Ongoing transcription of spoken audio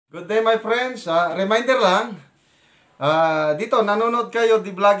Good day my friends. Reminder lang, dito nanonood kayo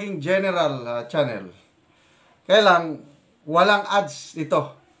di Vlogging General channel. Kaya lang, walang ads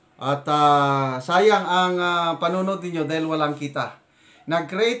ito. At sayang ang panonood niyo dahil walang kita.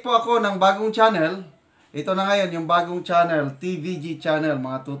 Nag-create po ako ng bagong channel. Ito na ngayon yung bagong channel, TVG channel.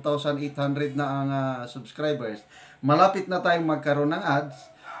 Mga 2,800 na ang subscribers. Malapit na tayong magkaroon ng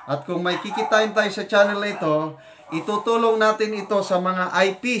ads. At kung may kikitain tayo sa channel na ito, itutulong natin ito sa mga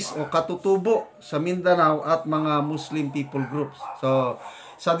IPs o katutubo sa Mindanao at mga Muslim people groups. So,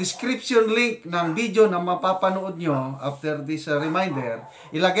 sa description link ng video na mapapanood nyo after this reminder,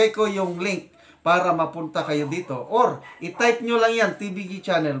 ilagay ko yung link para mapunta kayo dito. Or, i-type nyo lang yan, TVG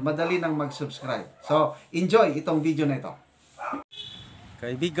channel, madali nang mag-subscribe. So, enjoy itong video na ito.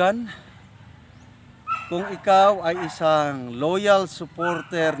 Kaibigan, kung ikaw ay isang loyal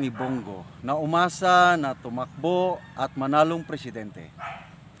supporter ni Bongo na umasa na tumakbo at manalong presidente,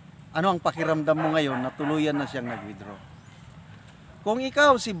 ano ang pakiramdam mo ngayon na tuluyan na siyang nag-withdraw? Kung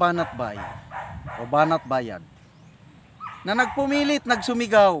ikaw si Banat o Banat Bayad, na nagpumilit,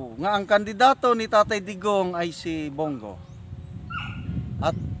 nagsumigaw nga ang kandidato ni Tatay Digong ay si Bongo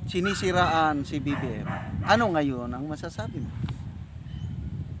at sinisiraan si BBM, ano ngayon ang masasabi mo?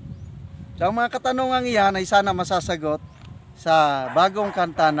 So, ang mga katanungan iyan ay sana masasagot sa bagong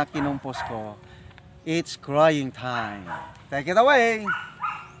kanta na kinumpos ko, It's Crying Time. Take it away!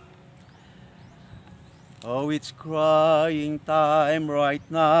 Oh, it's crying time right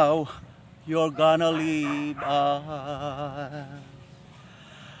now, you're gonna leave us.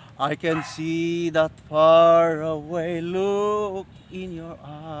 I can see that far away look in your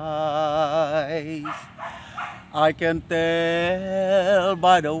eyes. I can tell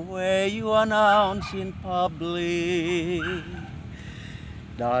by the way you announce in public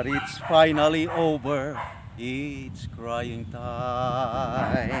that it's finally over, it's crying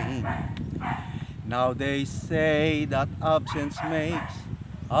time. Now they say that absence makes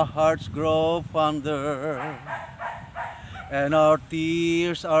our hearts grow fonder, and our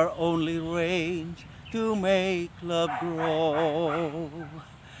tears are only rain to make love grow.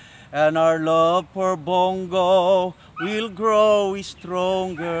 And our love for Bongo will grow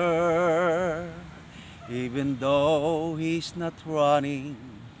stronger, even though he's not running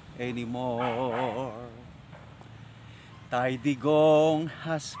anymore. Tay Digong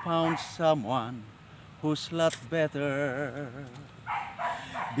has found someone who's lot better.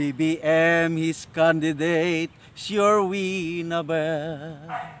 BBM, his candidate, sure winnable.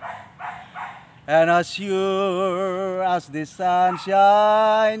 And as sure as the sun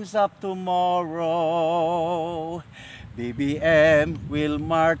shines up tomorrow, BBM will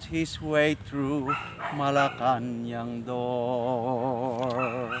march his way through Malacanang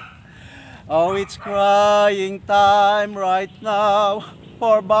door. Oh, it's crying time right now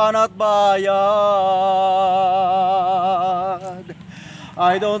for Banat Bayad.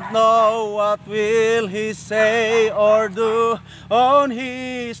 I don't know what will he say or do on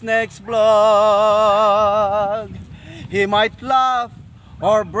his next vlog. He might laugh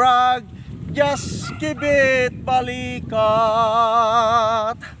or brag, just keep it balikat.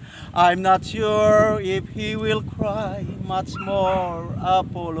 I'm not sure if he will cry, much more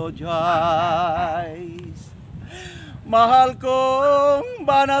apologize. Mahal kong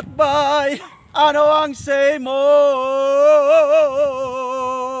Banat Bay, ano ang say mo?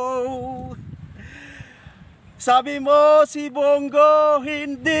 Sabi mo si Bongo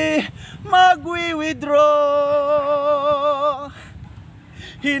hindi magwi-withdraw.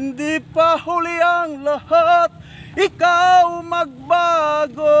 Hindi pa huli ang lahat, ikaw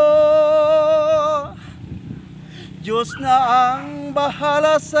magbago. Diyos na ang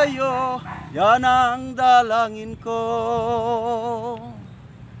bahala sa'yo, yan ang dalangin ko.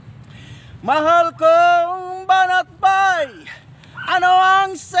 Mahal kong Banat Bay, ano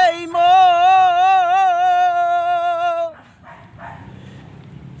ang say mo?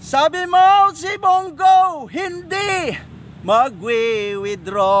 Sabi mo si Bongo hindi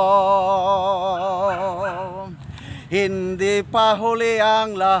magwi-withdraw. Hindi pa huli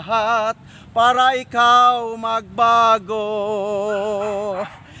ang lahat para ikaw magbago.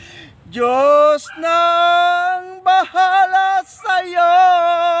 Diyos nang bahala sa'yo,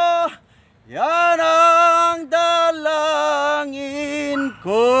 yan ang dalangin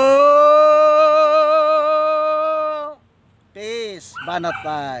ko. Peace, Banat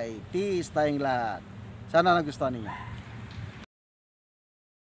Bay. Peace tayong lahat. Sana nagustuhan ninyo.